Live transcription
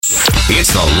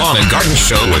It's the Lawn and Garden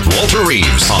Show with Walter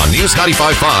Reeves on News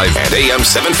 95.5 and AM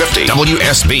 750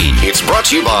 WSB. It's brought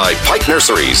to you by Pike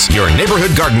Nurseries, your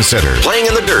neighborhood garden center,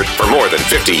 playing in the dirt for more than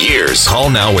 50 years. Call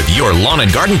now with your lawn and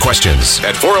garden questions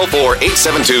at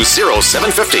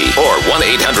 404-872-0750 or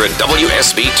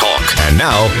 1-800-WSB-TALK. And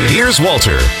now, here's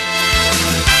Walter.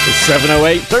 It's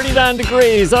 7:08, 39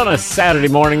 degrees on a Saturday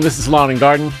morning. This is Lawn and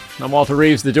Garden. I'm Walter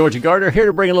Reeves, the Georgia Gardener, here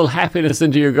to bring a little happiness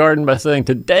into your garden by saying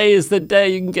today is the day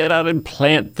you can get out and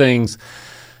plant things.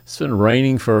 It's been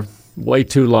raining for way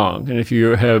too long. And if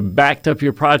you have backed up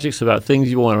your projects about things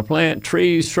you want to plant,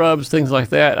 trees, shrubs, things like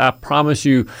that, I promise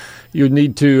you, you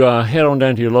need to head on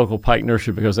down to your local Pike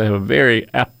Nursery because they have a very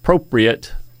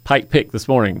appropriate Pike pick this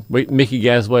morning. Mickey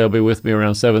Gasway will be with me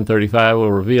around 7:35. We'll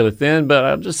reveal it then. But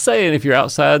I'm just saying, if you're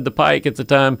outside the Pike at the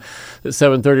time that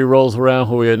 7:30 rolls around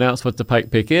where we announce what the Pike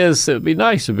pick is, it would be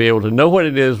nice to be able to know what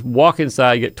it is, walk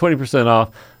inside, get 20% off.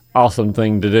 Awesome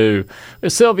thing to do.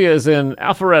 Sylvia is in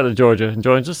Alpharetta, Georgia, and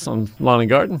joins us on Lawn and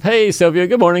Garden. Hey, Sylvia,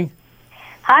 good morning.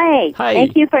 Hi.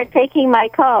 Thank you for taking my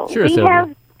call. Sure, Sylvia.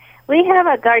 We have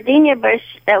a gardenia bush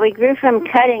that we grew from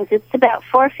cuttings. It's about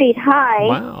 4 feet high.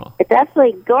 Wow. It's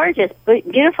absolutely gorgeous,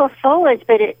 beautiful foliage,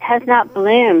 but it has not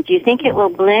bloomed. Do you think it will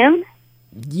bloom?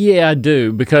 Yeah, I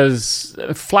do, because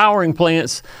flowering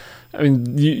plants, I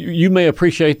mean, you may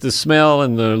appreciate the smell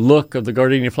and the look of the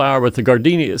gardenia flower, but the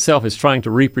gardenia itself is trying to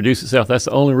reproduce itself. That's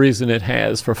the only reason it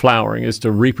has for flowering, is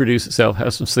to reproduce itself,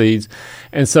 have some seeds.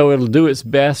 And so it'll do its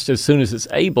best as soon as it's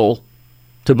able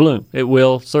to bloom. It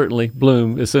will certainly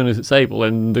bloom as soon as it's able.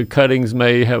 And the cuttings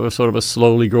may have a sort of a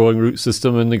slowly growing root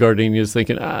system, and the gardenia is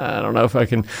thinking, I don't know if I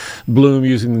can bloom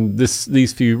using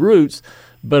these few roots,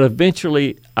 but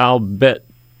eventually I'll bet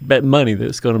money that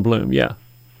it's going to bloom, yeah.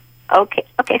 Okay.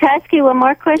 Can I ask you one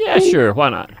more question? Yeah, sure. Why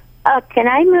not? Can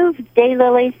I move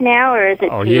daylilies now, or is it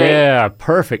too yeah, late?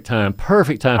 Perfect time for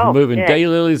moving good.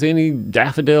 daylilies, any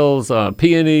daffodils,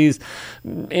 peonies,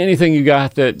 anything you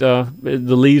got that the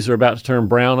leaves are about to turn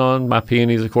brown on. My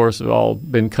peonies, of course, have all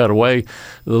been cut away.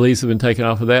 The leaves have been taken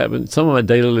off of that, but some of my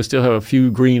daylilies still have a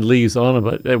few green leaves on them,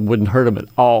 but it wouldn't hurt them at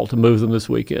all to move them this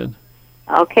weekend.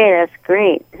 Okay, that's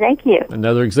great. Thank you.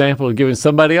 Another example of giving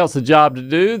somebody else a job to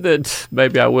do that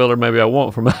maybe I will or maybe I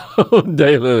won't for my own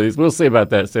daylilies. We'll see about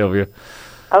that, Sylvia.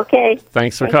 Okay.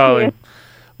 Thanks for calling. You.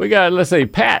 We got, let's see,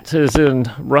 Pat is in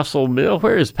Russell Mill.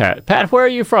 Where is Pat? Pat, where are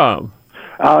you from?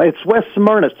 It's West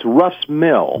Smyrna. It's Russ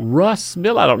Mill. Russ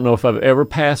Mill. I don't know if I've ever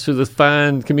passed through the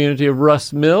fine community of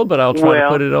Russ Mill, but I'll try to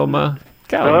put it on my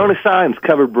calendar. The only sign's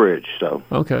Covered Bridge, so.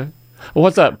 Okay. Well,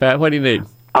 what's up, Pat? What do you need?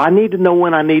 I need to know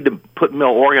when I need to put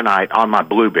Milorganite on my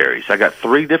blueberries. I got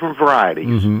 3 different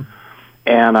varieties. Mm-hmm.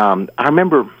 And I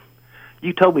remember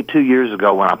you told me 2 years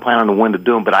ago when I planned on when to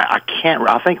do them, but I can't.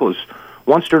 I think it was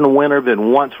once during the winter,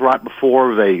 then once right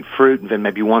before they fruit, and then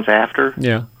maybe once after.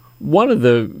 Yeah. One of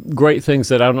the great things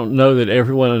that I don't know that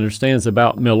everyone understands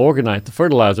about Milorganite, the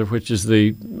fertilizer, which is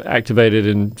the activated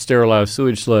and sterilized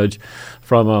sewage sludge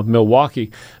from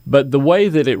Milwaukee, but the way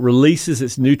that it releases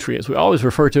its nutrients, we always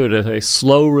refer to it as a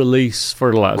slow-release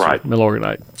fertilizer, right.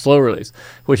 Milorganite, slow release,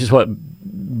 which is what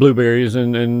blueberries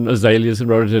and azaleas and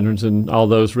rhododendrons and all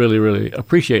those really, really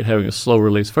appreciate, having a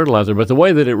slow-release fertilizer. But the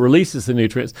way that it releases the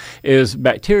nutrients is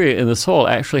bacteria in the soil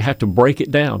actually have to break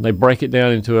it down. They break it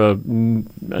down into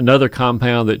another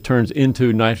compound that turns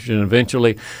into nitrogen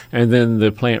eventually, and then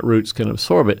the plant roots can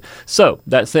absorb it. So,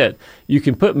 that said, you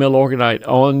can put Milorganite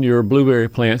on your blueberry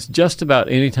plants just about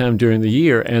any time during the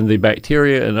year, and the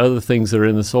bacteria and other things that are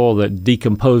in the soil that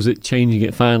decompose it, changing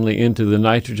it finally into the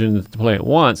nitrogen that the plant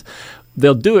wants,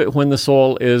 they'll do it when the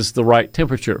soil is the right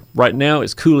temperature. Right now,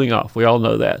 it's cooling off. We all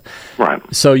know that. Right.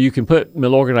 So you can put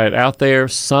Milorganite out there.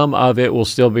 Some of it will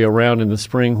still be around in the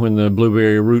spring when the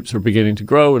blueberry roots are beginning to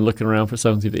grow and looking around for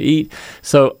something to eat.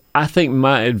 So I think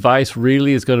my advice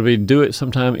really is going to be do it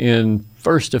sometime in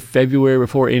 1st of February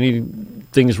before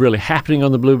anything is really happening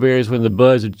on the blueberries, when the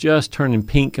buds are just turning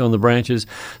pink on the branches.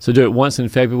 So do it once in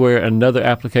February, another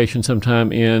application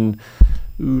sometime in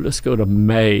let's go to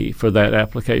May for that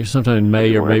application, sometime in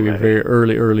May or maybe very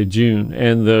early June.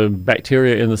 And the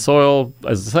bacteria in the soil,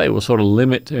 as I say, will sort of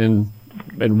limit and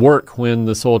work when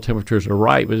the soil temperatures are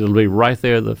right, but it'll be right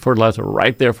there, the fertilizer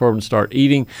right there for them to start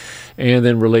eating, and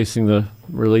then releasing the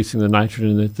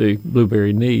nitrogen that the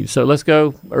blueberry needs. So let's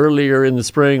go earlier in the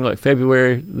spring, like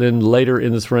February, then later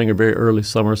in the spring or very early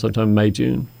summer, sometime May,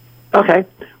 June. Okay.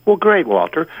 Well, great,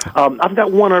 Walter. I've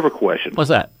got one other question. What's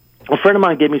that? A friend of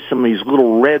mine gave me some of these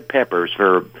little red peppers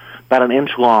for about an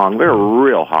inch long. They're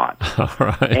real hot. All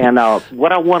right. And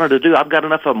what I wanted to do, I've got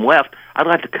enough of them left. I'd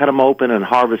like to cut them open and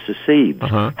harvest the seeds.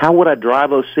 How would I dry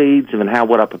those seeds, and then how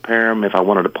would I prepare them if I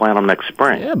wanted to plant them next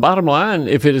spring? Yeah, bottom line,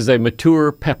 if it is a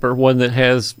mature pepper, one that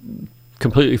has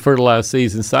completely fertilized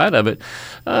seeds inside of it,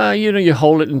 you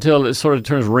hold it until it sort of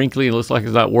turns wrinkly and looks like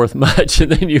it's not worth much,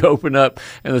 and then you open up,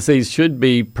 and the seeds should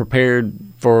be prepared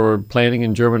for planting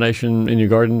and germination in your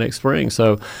garden next spring.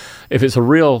 So if it's a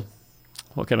real,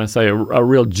 what can I say, a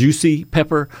real juicy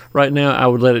pepper right now, I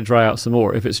would let it dry out some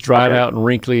more. If it's dried out and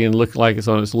wrinkly and looking like it's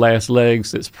on its last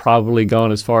legs, it's probably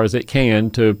gone as far as it can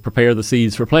to prepare the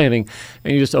seeds for planting.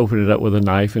 And you just open it up with a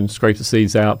knife and scrape the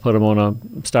seeds out, put them on a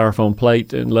styrofoam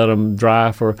plate and let them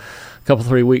dry for a couple,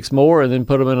 3 weeks more, and then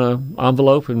put them in an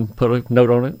envelope and put a note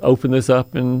on it. Open this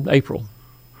up in April.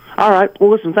 All right.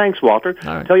 Well, listen, thanks, Walter.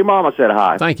 Right. Tell your mom I said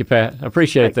hi. Thank you, Pat. I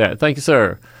appreciate that. Thank you,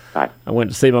 sir. Bye. I went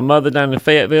to see my mother down in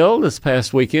Fayetteville this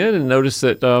past weekend and noticed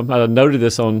that I noted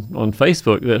this on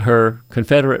Facebook, that her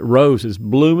Confederate rose is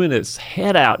blooming its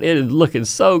head out. It is looking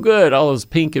so good. All those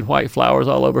pink and white flowers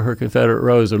all over her Confederate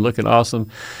rose are looking awesome,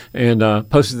 and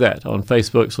posted that on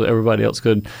Facebook so everybody else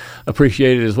could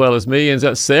appreciate it as well as me. And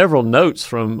got several notes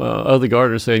from other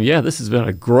gardeners saying, yeah, this has been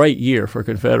a great year for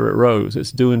Confederate rose.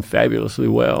 It's doing fabulously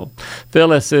well.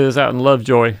 Phyllis is out in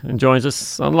Lovejoy and joins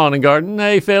us on Lawn and Garden.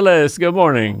 Hey, Phyllis, good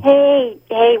morning.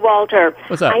 Hey, Walter.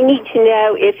 What's up? I need to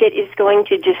know if it is going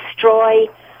to destroy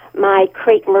my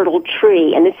crepe myrtle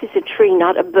tree, and this is a tree,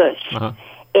 not a bush.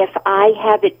 If I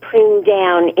have it pruned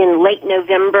down in late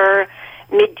November,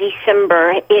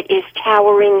 mid-December, it is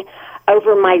towering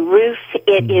over my roof.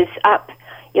 It is up,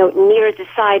 near the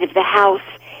side of the house.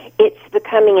 It's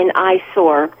becoming an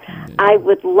eyesore. I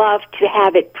would love to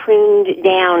have it pruned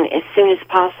down as soon as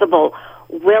possible.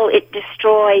 Will it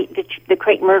destroy the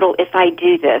crepe myrtle if I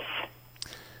do this?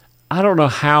 I don't know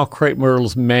how crepe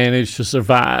myrtles manage to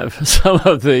survive. Some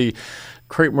of the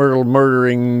crepe myrtle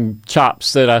murdering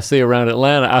chops that I see around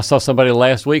Atlanta, I saw somebody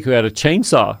last week who had a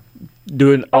chainsaw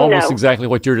doing almost exactly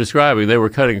what you're describing. They were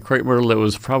cutting a crepe myrtle that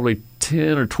was probably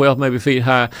 10 or 12 maybe feet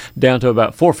high down to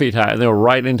about 4 feet high, and they were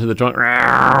right into the trunk. And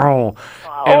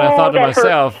I thought to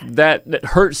myself, that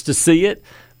hurts to see it.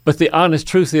 But the honest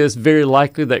truth is, very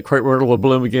likely that crepe myrtle will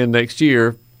bloom again next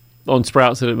year on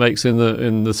sprouts that it makes in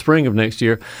the spring of next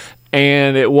year,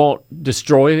 and it won't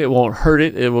destroy it. It won't hurt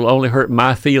it. It will only hurt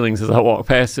my feelings as I walk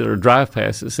past it or drive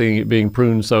past it, seeing it being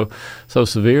pruned so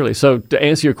severely. So to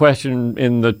answer your question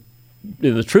in the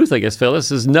truth, I guess, Phyllis,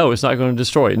 is no, it's not going to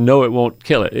destroy it. No, it won't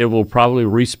kill it. It will probably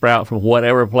resprout from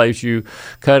whatever place you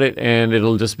cut it, and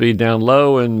it'll just be down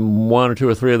low, and 1 or 2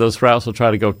 or 3 of those sprouts will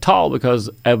try to go tall because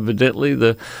evidently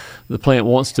the plant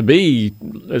wants to be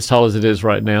as tall as it is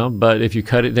right now. But if you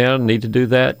cut it down and need to do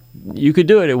that, you could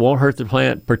do it. It won't hurt the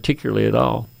plant particularly at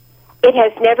all. It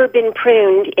has never been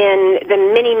pruned in the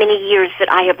many, many years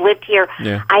that I have lived here.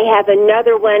 Yeah. I have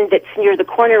another one that's near the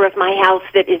corner of my house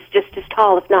that is just as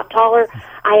tall, if not taller.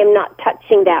 I am not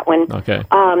touching that one. Okay.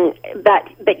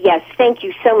 But yes, thank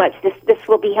you so much. This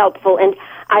will be helpful, and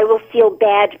I will feel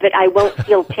bad, but I won't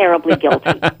feel terribly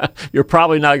guilty. You're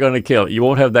probably not going to kill it. You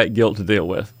won't have that guilt to deal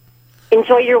with.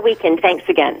 Enjoy your weekend. Thanks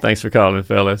again. Thanks for calling,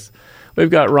 Phyllis. We've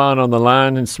got Ron on the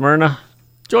line in Smyrna.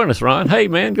 Join us, Ron. Hey,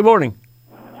 man. Good morning.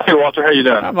 Hey, Walter, how you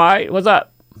doing? Hi, Mike. What's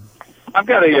up? I've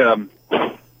got a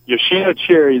Yoshino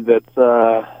cherry that's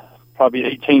probably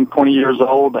 18, 20 years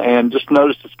old, and just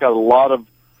noticed it's got a lot of,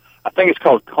 I think it's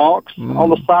called conchs on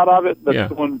the side of it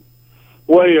that's going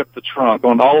way up the trunk,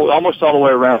 going almost all the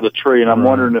way around the tree, and I'm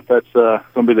wondering if that's going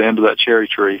to be the end of that cherry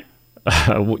tree.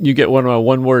 You get one of my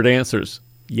one-word answers.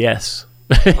 Yes.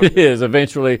 It is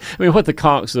eventually. I mean, what the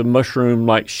conchs, the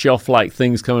mushroom-like, shelf-like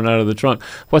things coming out of the trunk,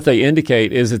 what they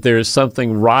indicate is that there is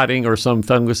something rotting or some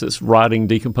fungus that's rotting,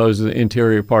 decomposing the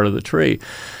interior part of the tree.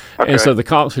 Okay. And so the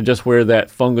conchs are just where that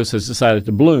fungus has decided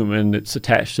to bloom, and it's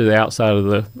attached to the outside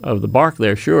of the bark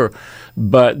there, sure.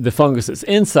 But the fungus that's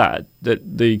inside,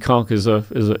 that the conch is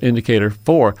an indicator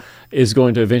for, is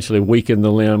going to eventually weaken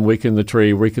the limb, weaken the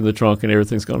tree, weaken the trunk, and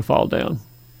everything's going to fall down.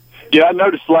 Yeah, I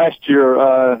noticed last year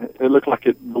it looked like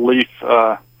the leaf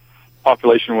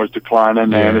population was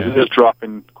declining, and it is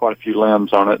dropping quite a few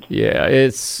limbs on it. Yeah,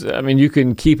 you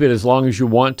can keep it as long as you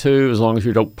want to, as long as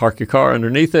you don't park your car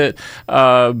underneath it,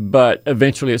 but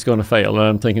eventually it's going to fail, and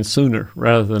I'm thinking sooner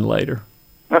rather than later.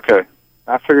 Okay,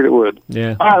 I figured it would.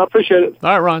 Yeah. All right, I appreciate it. All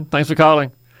right, Ron, thanks for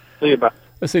calling. See you, bye.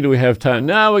 Let's see, do we have time?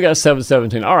 No, we got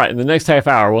 7:17. All right, in the next half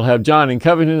hour, we'll have John in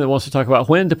Covington that wants to talk about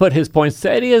when to put his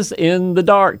poinsettias in the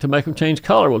dark to make them change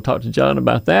color. We'll talk to John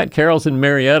about that. Carol's in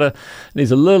Marietta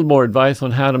needs a little more advice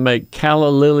on how to make calla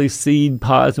lily seed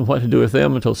pods and what to do with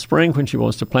them until spring when she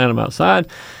wants to plant them outside.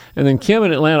 And then Kim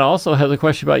in Atlanta also has a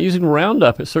question about using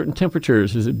Roundup at certain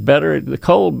temperatures. Is it better at the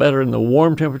cold, better in the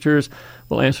warm temperatures?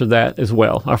 We'll answer that as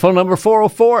well. Our phone number,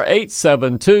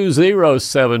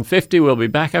 404-872-0750. We'll be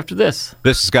back after this.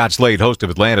 This is Scott Slade, host of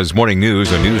Atlanta's Morning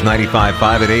News on News 95.5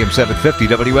 at AM 750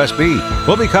 WSB.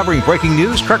 We'll be covering breaking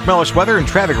news, Kirk Mellish weather, and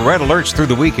traffic red alerts through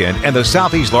the weekend. And the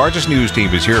Southeast's largest news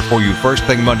team is here for you first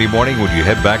thing Monday morning when you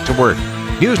head back to work.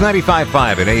 News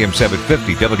 95.5 at AM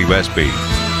 750 WSB.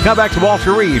 Now back to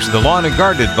Walter Reeves, the lawn and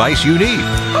garden advice you need.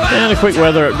 And a quick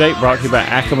weather update brought to you by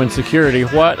Ackerman Security.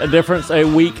 What a difference a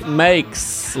week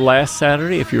makes. Last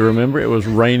Saturday, if you remember, it was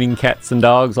raining cats and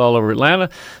dogs all over Atlanta.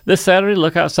 This Saturday,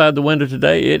 look outside the window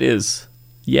today. It is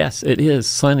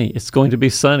sunny. It's going to be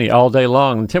sunny all day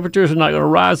long. The temperatures are not going to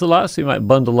rise a lot, so you might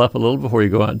bundle up a little before you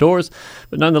go outdoors.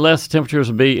 But nonetheless, the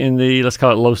temperatures will be in the, let's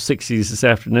call it low 60s this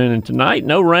afternoon. And tonight,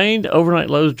 no rain. Overnight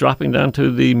lows dropping down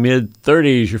to the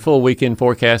mid-30s. Your full weekend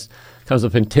forecast comes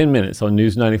up in 10 minutes on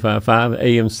News 95.5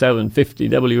 AM 750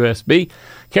 WSB.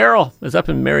 Carol is up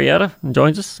in Marietta and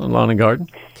joins us on Lawn and Garden.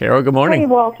 Carol, good morning. Hey,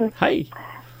 Walter. Hey.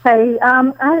 Hey,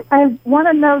 I want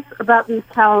to know about these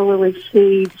calla lily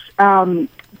seeds. When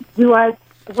I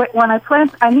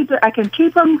plant, I can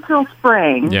keep them till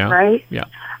spring, right? Yeah.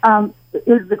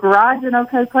 Is the garage an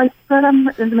okay place to put them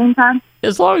in the meantime?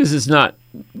 As long as it's not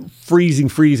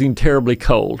freezing terribly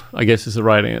cold, I guess is the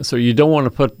right answer. You don't want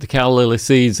to put the calla lily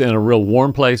seeds in a real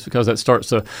warm place because that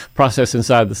starts a process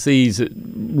inside the seeds that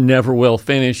never will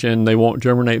finish and they won't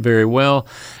germinate very well.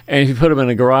 And if you put them in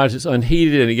a garage that's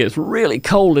unheated and it gets really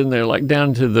cold in there, like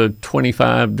down to the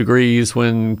 25 degrees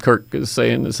when Kirk is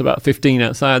saying it's about 15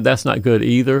 outside, that's not good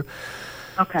either.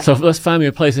 Okay. So let's find me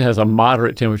a place that has a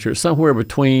moderate temperature. Somewhere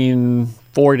between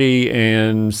 40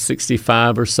 and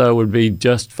 65 or so would be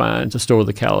just fine to store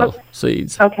the calla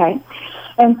seeds. Okay.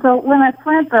 And so when I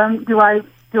plant them, do I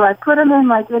put them in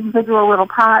like individual little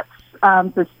pots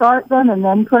to start them and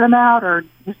then put them out, or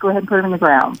just go ahead and put them in the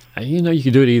ground? You know, you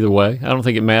can do it either way. I don't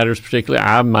think it matters particularly.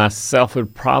 I myself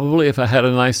would probably, if I had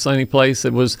a nice sunny place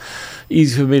that was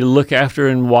easy for me to look after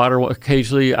and water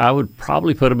occasionally, I would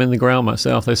probably put them in the ground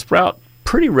myself. They sprout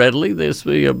pretty readily. There's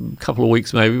be a couple of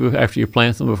weeks maybe after you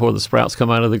plant them before the sprouts come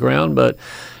out of the ground. But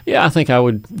yeah, I think I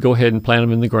would go ahead and plant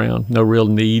them in the ground. No real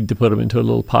need to put them into a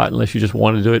little pot unless you just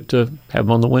want to do it to have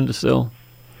them on the windowsill.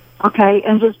 Okay,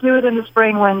 and just do it in the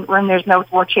spring when there's no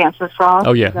more chance of frost?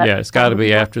 Oh, yeah. It's got to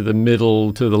be after the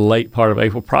middle to the late part of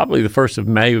April. Probably the 1st of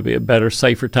May would be a better,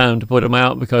 safer time to put them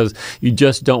out because you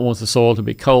just don't want the soil to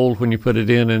be cold when you put it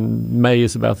in, and May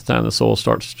is about the time the soil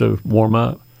starts to warm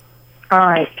up. All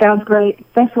right. Sounds great.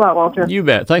 Thanks a lot, Walter. You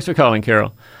bet. Thanks for calling,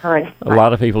 Carol. All right. A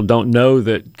lot of people don't know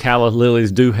that calla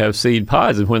lilies do have seed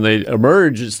pods, and when they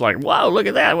emerge, it's like, wow, look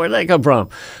at that. Where did that come from?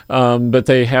 But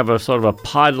they have a sort of a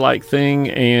pod-like thing,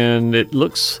 and it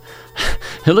looks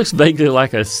vaguely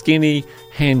like a skinny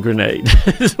hand grenade.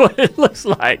 Is what it looks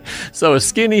like. So a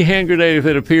skinny hand grenade, if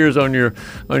it appears on your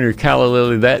calla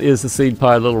lily, that is the seed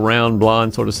pod, little round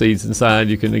blonde sort of seeds inside.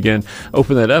 You can again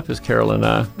open that up, as Carol and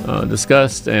I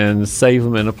discussed, and save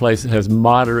them in a place that has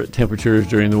moderate temperatures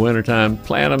during the wintertime.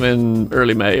 Plant them in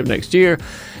early May of next year,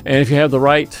 and if you have the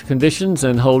right conditions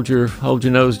and hold your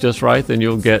nose just right, then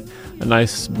you'll get a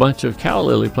nice bunch of calla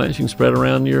lily plants you can spread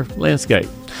around your landscape.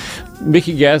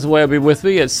 Mickey Gazaway will be with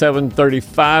me at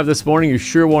 7:35 this morning. You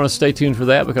sure want to stay tuned for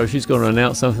that because she's going to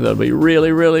announce something that'll be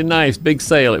really, really nice. Big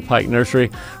sale at Pike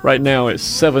Nursery. Right now it's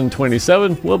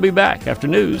 7:27. We'll be back after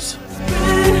news.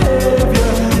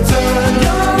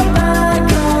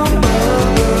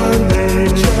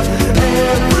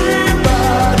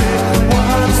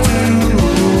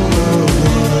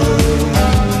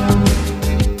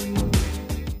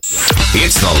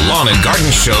 It's the Lawn and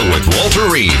Garden Show with Walter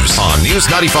Reeves on News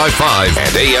 95.5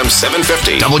 and AM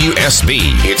 750 WSB.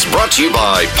 It's brought to you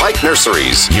by Pike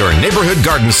Nurseries, your neighborhood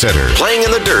garden center, playing in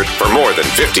the dirt for more than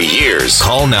 50 years.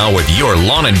 Call now with your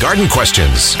lawn and garden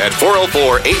questions at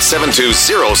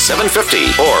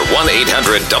 404-872-0750 or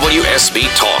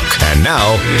 1-800-WSB-TALK. And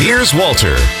now, here's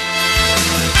Walter.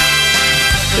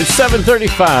 It's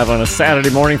 7:35 on a Saturday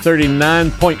morning,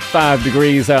 39.5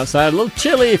 degrees outside. A little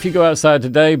chilly if you go outside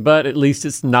today, but at least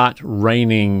it's not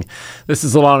raining. This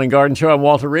is the Lawn and Garden Show. I'm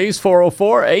Walter Reeves,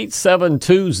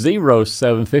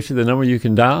 404-872-0750, the number you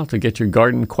can dial to get your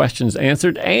garden questions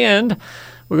answered. And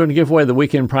We're going to give away the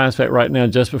weekend prize pack right now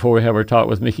just before we have our talk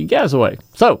with Mickey Gazaway.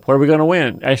 So, what are we going to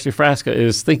win? Ashley Frasca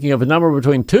is thinking of a number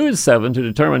between 2 and 7 to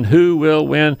determine who will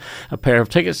win a pair of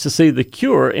tickets to see The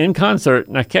Cure in concert.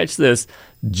 Now, catch this,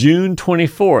 June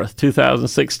 24th,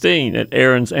 2016 at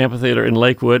Aaron's Amphitheater in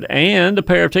Lakewood, and a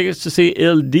pair of tickets to see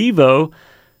Il Divo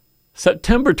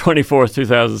September 24th,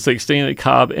 2016 at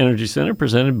Cobb Energy Center,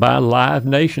 presented by Live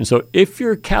Nation. So if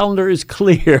your calendar is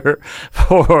clear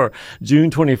for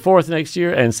June 24th next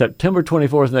year and September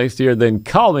 24th next year, then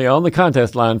call me on the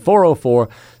contest line,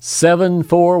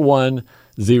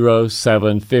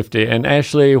 404-741-0750. And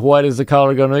Ashley, what is the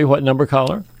caller going to be? What number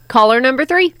caller? Caller number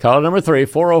 3. Caller number 3,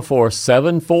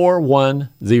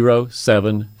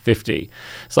 404-741-0750.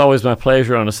 It's always my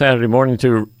pleasure on a Saturday morning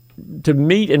to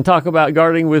meet and talk about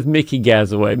gardening with Mickey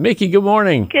Gazaway. Mickey, good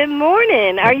morning. Good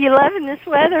morning. Are you loving this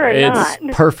weather or not?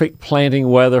 It's perfect planting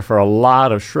weather for a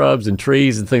lot of shrubs and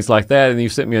trees and things like that. And you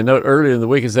sent me a note earlier in the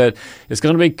week and said it's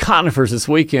going to be conifers this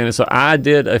weekend. And so I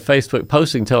did a Facebook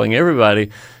posting telling everybody,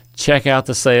 check out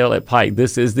the sale at Pike.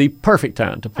 This is the perfect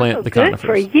time to plant the conifers.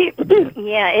 Good for you.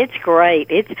 Yeah, it's great.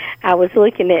 I was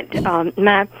looking at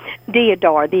my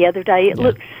deodar the other day. It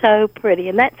looks so pretty,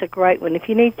 and that's a great one. If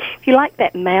you like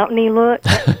that mountainy look,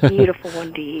 that's a beautiful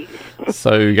one to use.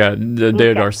 So you got the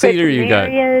deodar cedar, you got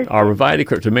arborvitae,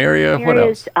 cryptomeria. What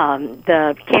else?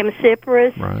 The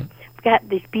chamaecyparis. Right. We've got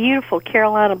this beautiful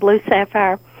Carolina blue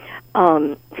sapphire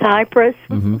cypress.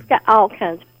 We've got all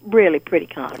kinds of really pretty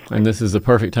conifers. And this is the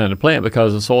perfect time to plant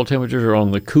because the soil temperatures are on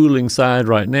the cooling side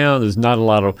right now. There's not a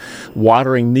lot of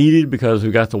watering needed because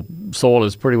we've got the soil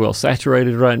is pretty well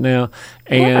saturated right now.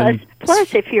 And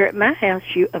plus, if you're at my house,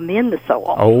 you amend the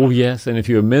soil. Oh, yes. And if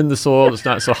you amend the soil, it's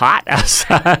not so hot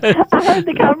outside. I had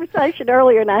the conversation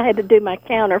earlier, and I had to do my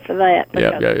counter for that.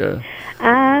 Yeah.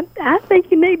 I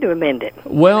think you need to amend it.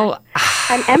 Well,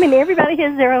 I mean, everybody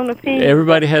has their own opinion.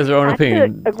 Everybody has their own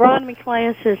opinion. I took agronomy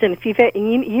classes, and if you have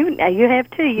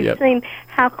too. You've seen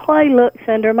how clay looks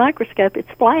under a microscope. It's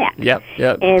flat. Yep.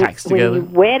 And packs when together. you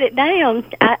wet it down,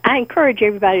 I encourage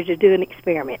everybody to do an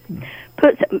experiment.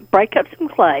 Break up some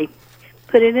clay,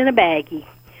 put it in a baggie,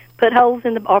 put holes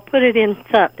in or put it in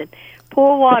something.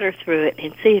 Pour water through it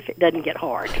and see if it doesn't get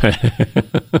hard.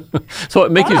 So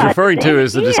what Mickey's referring to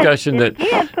is the discussion that...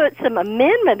 Again, put some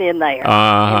amendment in there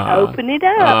and open it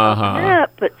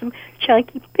up. Put some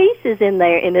chunky pieces in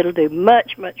there, and it'll do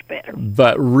much, much better.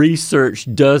 But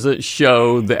research doesn't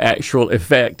show the actual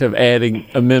effect of adding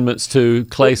amendments to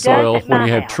clay soil when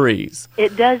you have trees.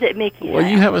 It does at Mickey's house. Well,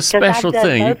 you have a special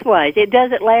thing. Both ways. It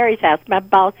does at Larry's house. My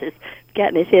boss has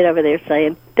gotten his head over there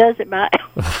saying, does it my...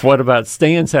 What about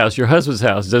Stan's house, your husband's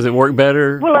house? Does it work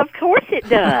better? Well, of course it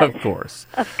does. Of course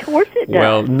it does.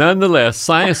 Well, nonetheless,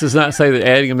 science does not say that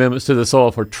adding amendments to the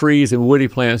soil for trees and woody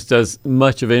plants does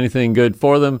much of anything good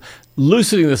for them.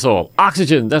 Loosening the soil,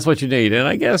 oxygen, that's what you need. And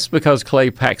I guess because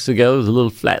clay packs together the little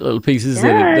flat little pieces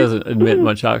that it doesn't admit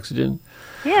much oxygen.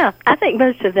 Yeah, I think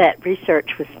most of that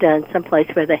research was done someplace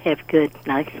where they have good,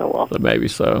 nice soil. Maybe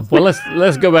so. Well,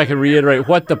 let's go back and reiterate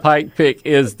what the Pike pick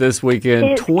is this weekend.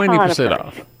 It's 20%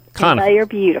 off. Conifers. They are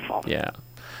beautiful. Yeah.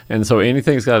 And so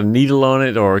anything's got a needle on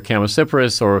it or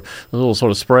chamaecyparis or little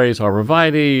sort of sprays,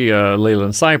 arborvitae,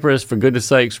 Leyland cypress, for goodness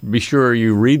sakes, be sure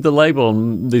you read the label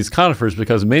on these conifers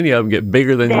because many of them get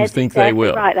bigger than you think they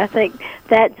will. Right. I think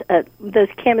that's those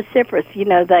chamaecyparis,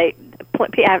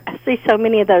 I see so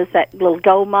many of those, that little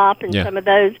gold mop and some of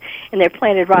those, and they're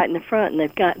planted right in the front, and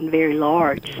they've gotten very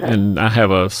large. So. And I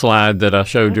have a slide that I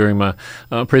showed during my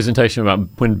presentation about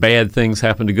when bad things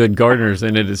happen to good gardeners,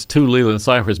 and it is 2 Leyland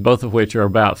cypress, both of which are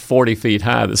about 40 feet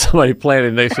high, that somebody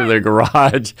planted next to their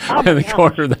garage in the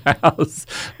corner of the house.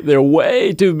 They're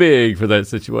way too big for that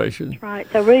situation. That's right.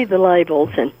 So read the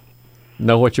labels and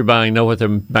know what you're buying, know what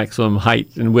their maximum height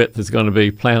and width is going to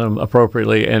be, plant them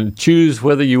appropriately, and choose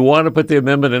whether you want to put the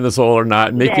amendment in the soil or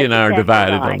not. Mickey and I are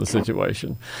divided on the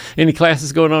situation. Any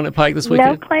classes going on at Pike this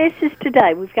weekend? No classes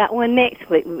today. We've got one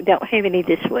next week. We don't have any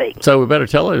this week. So we better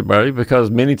tell everybody because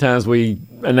many times we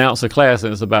announce a class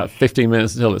and it's about 15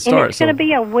 minutes until it starts. And it's going to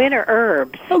be on winter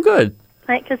herbs. Oh, good.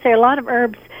 Because there are a lot of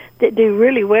herbs that do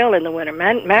really well in the winter.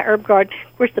 My herb garden,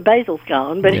 of course, the basil's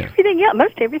gone, but everything else,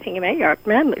 most everything in my yard,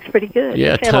 mine looks pretty good.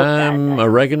 Yeah, thyme,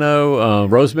 oregano,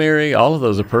 rosemary, all of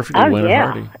those are perfectly winter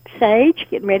hardy. Sage,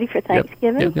 getting ready for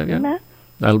Thanksgiving. Yep.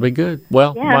 That'll be good.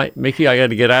 Well, Mickey, I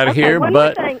got to get out of here.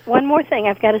 One more thing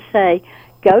I've got to say.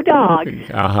 Go Dogs.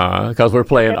 Because we're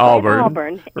playing Auburn.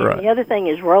 And the other thing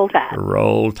is Roll Tide.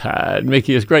 Roll Tide.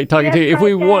 Mickey, it's great talking to you.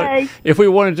 If we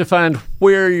wanted to find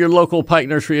where your local Pike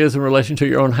Nursery is in relation to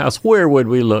your own house, where would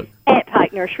we look? At Pike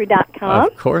pikenursery.com.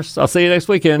 Of course. I'll see you next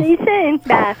weekend. See you soon.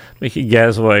 Bye. Mickey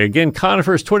Gasaway. Again,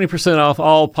 Conifers, 20% off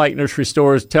all Pike Nursery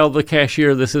stores. Tell the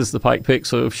cashier this is the Pike Pick,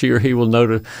 so she or he will know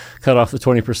to cut off the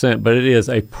 20%. But it is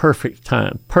a perfect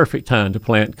time to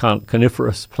plant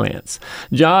coniferous plants.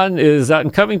 John is out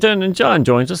in Covington, and John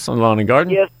joins us on Lawn and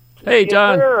Garden. Yes. Hey,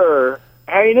 John. Yes, sir.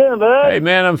 How you doing, bud? Hey,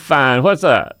 man, I'm fine. What's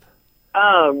up?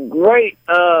 Great.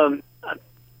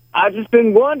 I've just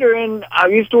been wondering. I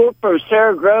used to work for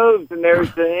Sarah Groves and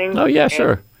everything. Oh, yeah,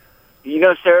 sure. You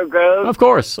know Sarah Groves? Of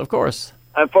course.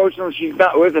 Unfortunately, she's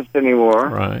not with us anymore.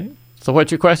 Right. So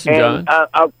what's your question, John?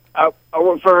 I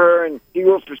worked for her, and she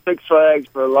worked for Six Flags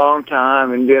for a long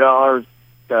time and did all her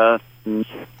stuff and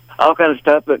all kind of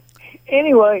stuff. But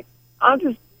anyway, I'm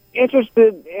just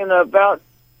interested in about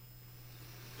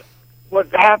what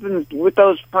happens with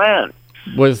those plants.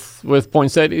 With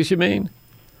poinsettias, you mean?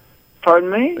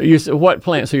 Pardon me? What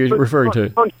plants are you referring to?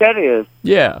 Poinsettias.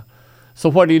 Yeah. So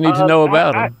what do you need to know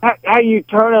about them? How you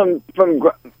turn them from...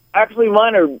 Actually,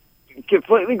 mine are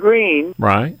completely green.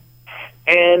 Right.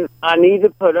 And I need to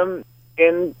put them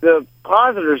in the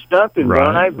closet or something,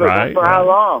 don't I? But for how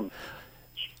long?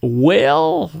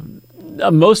 Well,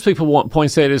 most people want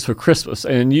poinsettias for Christmas,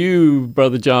 and you,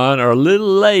 Brother John, are a little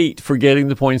late for getting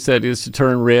the poinsettias to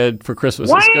turn red for Christmas.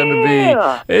 Wow.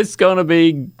 It's going to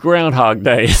be Groundhog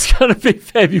Day. It's going to be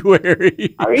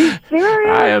February. Are you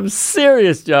serious? I am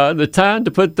serious, John. The time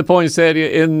to put the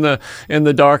poinsettia in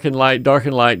the darkened light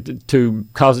to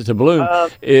cause it to bloom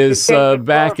is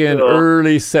back in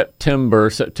early September.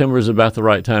 September is about the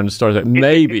right time to start that.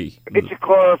 Maybe it's a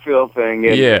chlorophyll thing.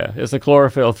 It's a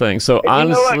chlorophyll thing. So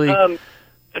honestly. You know what?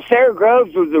 Sarah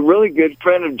Groves was a really good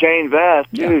friend of Jane Bass,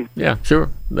 too. Yeah, sure.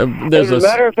 As a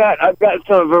matter of fact, I've got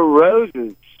some of her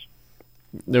roses.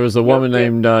 There was a woman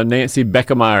named Nancy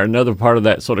Beckemeyer, another part of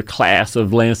that sort of class of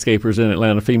landscapers in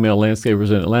Atlanta, female landscapers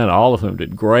in Atlanta, all of whom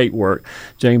did great work.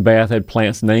 Jane Bath had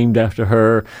plants named after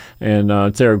her,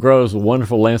 and Sarah Groves, a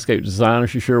wonderful landscape designer,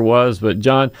 she sure was. But,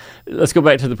 John, let's go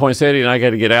back to the poinsettia, and I got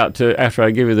to get out to after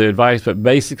I give you the advice. But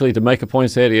basically, to make a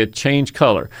poinsettia change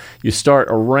color, you start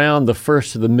around the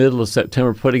first to the middle of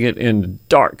September, putting it in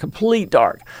dark, complete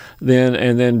dark,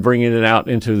 and then bringing it out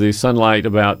into the sunlight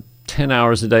about 10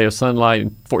 hours a day of sunlight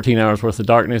and 14 hours worth of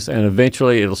darkness, and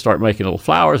eventually it'll start making little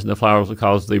flowers, and the flowers will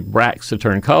cause the bracts to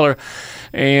turn color,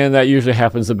 and that usually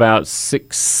happens about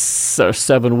 6 or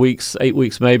 7 weeks, 8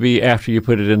 weeks maybe after you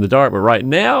put it in the dark. But right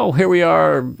now, here we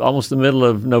are, almost the middle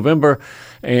of November,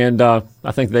 and I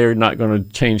think they're not going to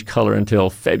change color until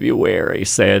February,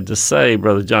 sad to say,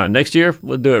 Brother John. Next year,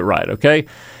 we'll do it right, okay?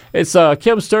 It's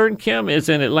Kim Stern. Kim is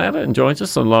in Atlanta and joins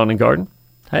us on Lawn and Garden.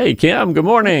 Hey, Kim, good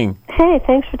morning. Hey,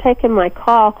 thanks for taking my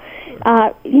call.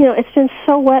 It's been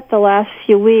so wet the last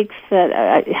few weeks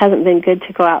that it hasn't been good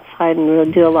to go outside and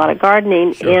really do a lot of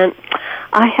gardening. Sure. And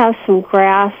I have some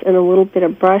grass and a little bit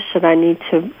of brush that I need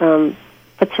to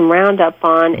put some Roundup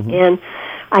on. Mm-hmm. And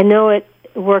I know it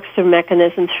works through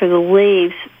mechanisms through the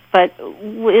leaves, but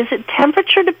is it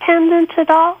temperature dependent at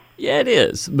all? Yeah, it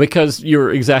is, because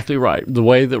you're exactly right. The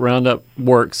way that Roundup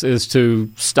works is to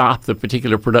stop the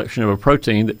particular production of a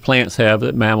protein that plants have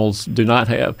that mammals do not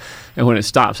have. And when it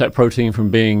stops that protein from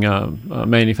being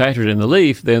manufactured in the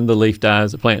leaf, then the leaf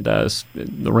dies, the plant dies,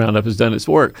 the Roundup has done its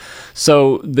work.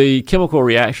 So the chemical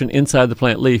reaction inside the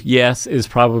plant leaf, yes, is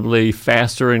probably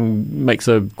faster and makes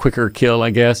a quicker kill, I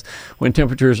guess, when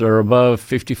temperatures are above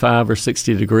 55 or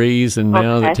 60 degrees. And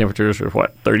now the temperatures are,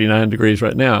 39 degrees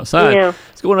right now outside. Yeah.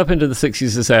 It's going up into the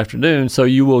 60s this afternoon, so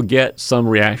you will get some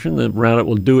reaction. The Roundup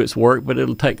will do its work, but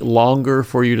it'll take longer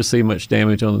for you to see much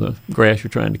damage on the grass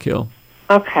you're trying to kill.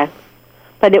 Okay.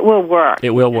 But it will work.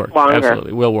 It will work. Longer.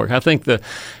 Absolutely. It will work. I think I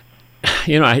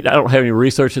don't have any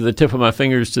research at the tip of my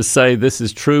fingers to say this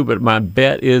is true, but my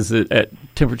bet is that at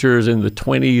temperatures in the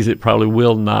 20s, it probably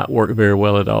will not work very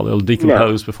well at all. It'll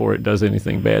decompose before it does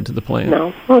anything bad to the plant.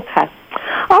 No. Okay.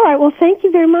 All right. Well, thank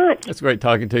you very much. It's great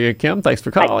talking to you, Kim. Thanks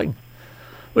for calling. Bye.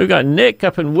 We've got Nick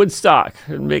up in Woodstock.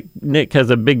 Nick has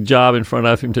a big job in front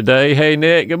of him today. Hey,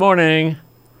 Nick, good morning.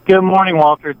 Good morning,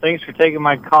 Walter. Thanks for taking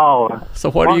my call.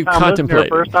 So what are you contemplating?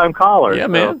 First-time caller. Yeah,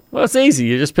 man. Well, it's easy.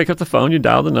 You just pick up the phone, you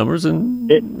dial the numbers, and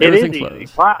everything flows.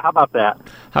 Easy. How about that?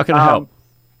 How can I help?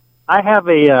 I have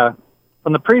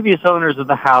from the previous owners of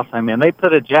the house I'm in, they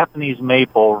put a Japanese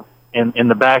maple in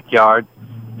the backyard.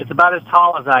 It's about as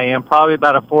tall as I am, probably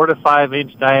about a 4 to 5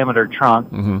 inch diameter trunk.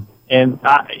 Mm-hmm. And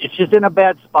it's just in a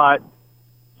bad spot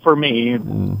for me.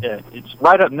 It's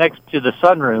right up next to the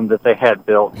sunroom that they had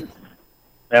built.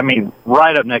 I mean,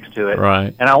 right up next to it.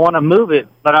 Right. And I want to move it,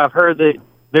 but I've heard that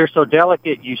they're so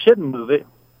delicate you shouldn't move it.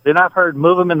 Then I've heard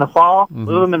move them in the fall,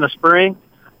 move them in the spring.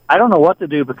 I don't know what to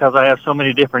do because I have so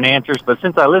many different answers, but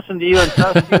since I listened to you and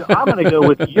trust you, I'm going to go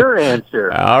with your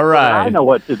answer. All right. I know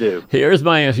what to do. Here's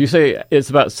my answer. You say it's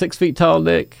about 6 feet tall,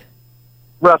 Nick?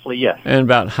 Roughly, yes. And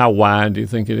about how wide do you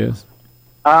think it is?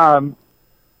 Probably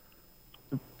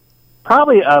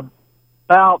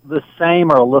about the same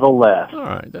or a little less. All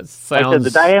right. That sounds... Like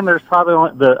the diameter is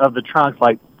probably of the trunk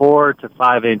like 4 to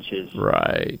 5 inches.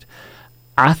 Right.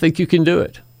 I think you can do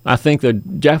it. I think the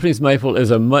Japanese maple is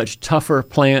a much tougher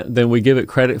plant than we give it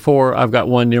credit for. I've got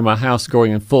one near my house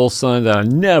growing in full sun that I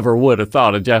never would have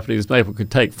thought a Japanese maple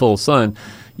could take full sun.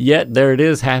 Yet there it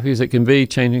is, happy as it can be,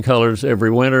 changing colors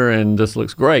every winter, and this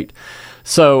looks great.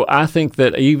 So I think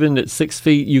that even at 6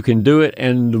 feet, you can do it.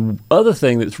 And the other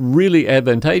thing that's really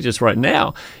advantageous right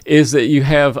now is that you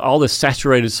have all this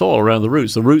saturated soil around the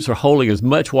roots. The roots are holding as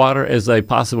much water as they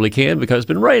possibly can because it's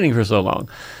been raining for so long.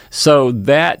 So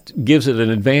that gives it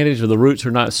an advantage where the roots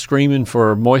are not screaming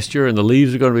for moisture and the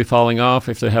leaves are going to be falling off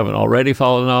if they haven't already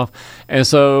fallen off. And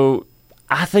so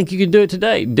I think you can do it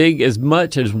today. Dig as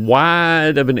much, as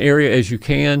wide of an area as you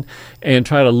can and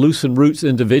try to loosen roots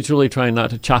individually, trying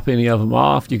not to chop any of them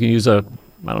off. You can use a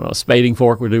spading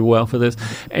fork would do well for this.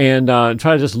 And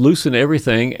try to just loosen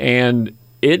everything. And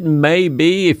it may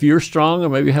be, if you're strong or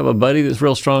maybe you have a buddy that's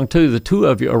real strong too, the two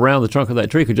of you around the trunk of that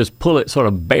tree could just pull it sort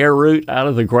of bare root out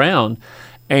of the ground.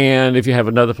 And if you have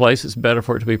another place that's better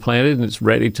for it to be planted and it's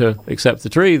ready to accept the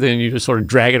tree, then you just sort of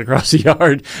drag it across the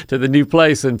yard to the new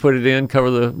place and put it in, cover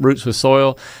the roots with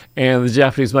soil. And the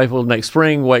Japanese maple next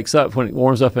spring wakes up when it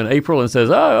warms up in April and says,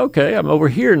 oh, okay, I'm over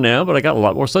here now, but I got a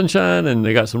lot more sunshine and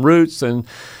they got some roots, and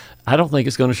I don't think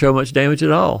it's going to show much damage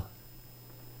at all.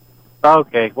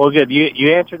 Okay, well, good.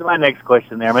 You answered my next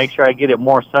question there. Make sure I get it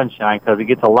more sunshine because it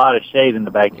gets a lot of shade in the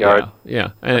backyard.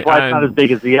 Yeah. That's why it's not as big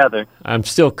as the other. I'm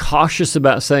still cautious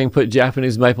about saying put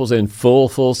Japanese maples in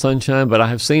full sunshine, but I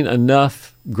have seen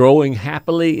enough growing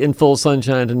happily in full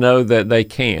sunshine to know that they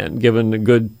can, given a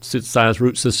good sized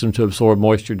root system to absorb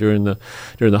moisture during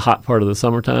the hot part of the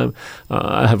summertime.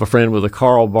 I have a friend with a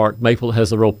Carl bark maple that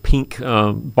has a real pink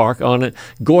bark on it.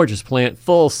 Gorgeous plant,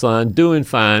 full sun, doing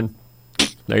fine.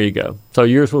 There you go. So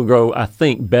yours will grow, I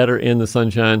think, better in the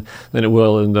sunshine than it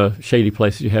will in the shady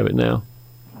places you have it now.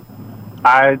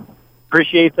 I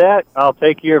appreciate that. I'll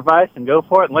take your advice and go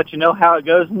for it and let you know how it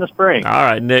goes in the spring. All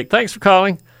right, Nick. Thanks for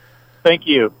calling. Thank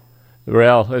you.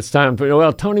 Well, it's time for...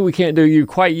 Well, Tony, we can't do you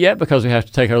quite yet because we have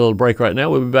to take our little break right now.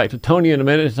 We'll be back to Tony in a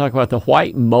minute to talk about the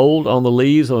white mold on the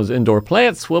leaves on his indoor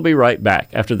plants. We'll be right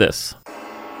back after this.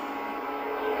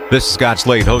 This is Scott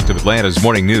Slade, host of Atlanta's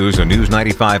Morning News on News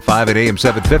 95.5 at AM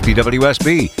 750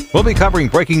 WSB. We'll be covering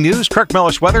breaking news, Kirk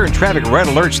Mellish weather, and traffic red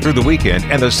alerts through the weekend.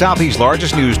 And the Southeast's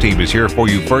largest news team is here for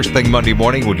you first thing Monday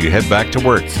morning when you head back to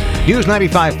work. News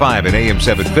 95.5 at AM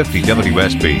 750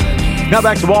 WSB. Now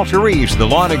back to Walter Reeves, the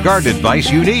lawn and garden advice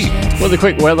you need. With a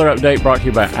quick weather update brought to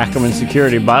you by Ackerman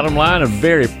Security. Bottom line, a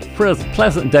very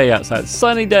pleasant day outside.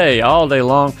 Sunny day all day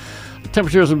long.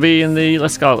 Temperatures will be in the,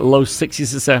 let's call it low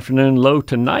 60s this afternoon, low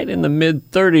tonight in the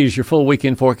mid-30s. Your full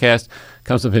weekend forecast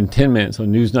comes up in 10 minutes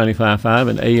on News 95.5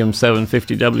 and AM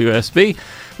 750 WSB.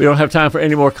 We don't have time for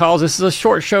any more calls. This is a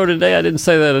short show today. I didn't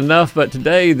say that enough, but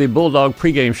today the Bulldog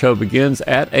pregame show begins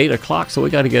at 8 o'clock, so we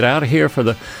got to get out of here for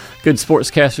the good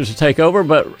sportscasters to take over,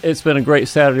 but it's been a great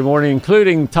Saturday morning,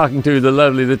 including talking to the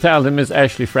lovely, the talented Miss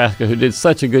Ashley Frasca, who did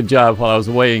such a good job while I was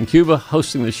away in Cuba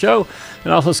hosting the show,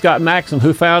 and also Scott Maxim,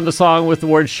 who found a song with the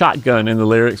word shotgun in the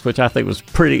lyrics, which I think was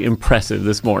pretty impressive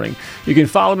this morning. You can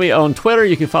follow me on Twitter.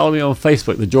 You can follow me on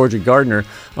Facebook, The Georgia Gardener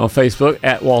on Facebook,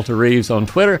 at Walter Reeves on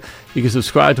Twitter. You can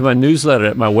subscribe to my newsletter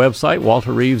at my website,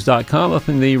 walterreeves.com. Up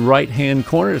in the right-hand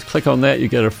corner, just click on that. You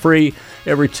get a free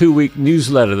every 2-week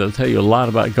newsletter that'll tell you a lot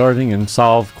about gardening and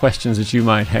solve questions that you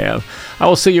might have. I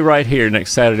will see you right here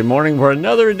next Saturday morning for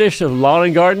another edition of Lawn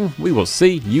and Garden. We will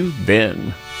see you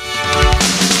then.